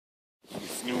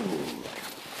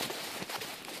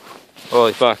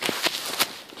Holy fuck.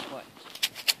 What?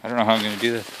 I don't know how I'm gonna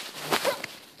do this.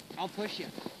 I'll push you.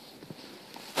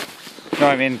 No,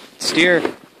 I mean, steer.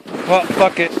 Well,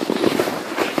 fuck it. Well,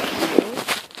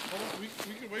 we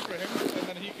can wait for him and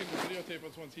then he can videotape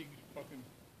us once he fucking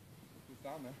is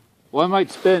down there. Well, I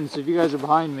might spin, so if you guys are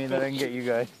behind me, then I can get you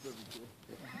guys.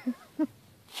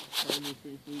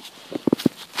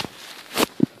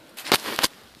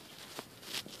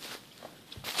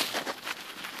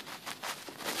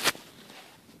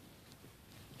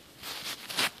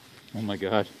 Oh my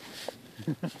god.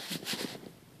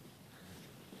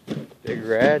 Big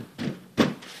red.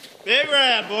 Big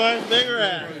rat, boys, big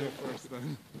rat. Go first,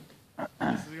 then.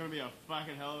 This is gonna be a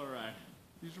fucking hell of a ride.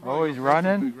 You should Oh, probably he's go first,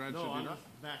 running? Big Red No, should I'm be- just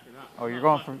backing up. Oh, I'm you're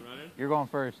not going fucking running. You're going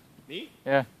first. Me?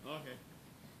 Yeah. Okay.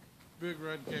 Big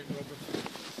Red can't go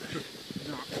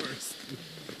not first.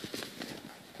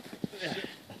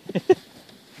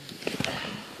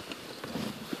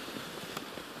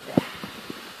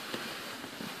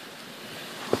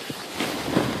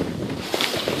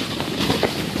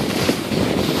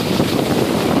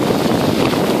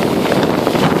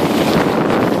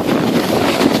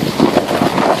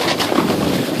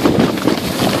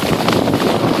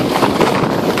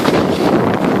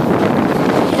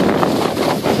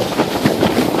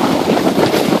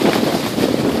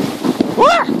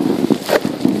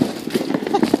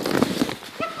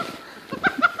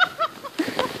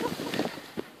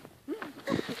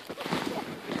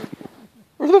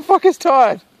 Where the fuck is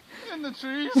Todd? In the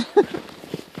trees. That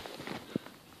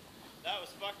was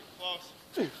fucking close.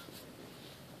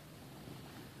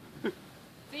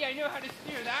 See, I knew how to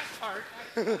steer that part.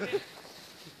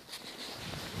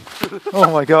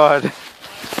 Oh my god.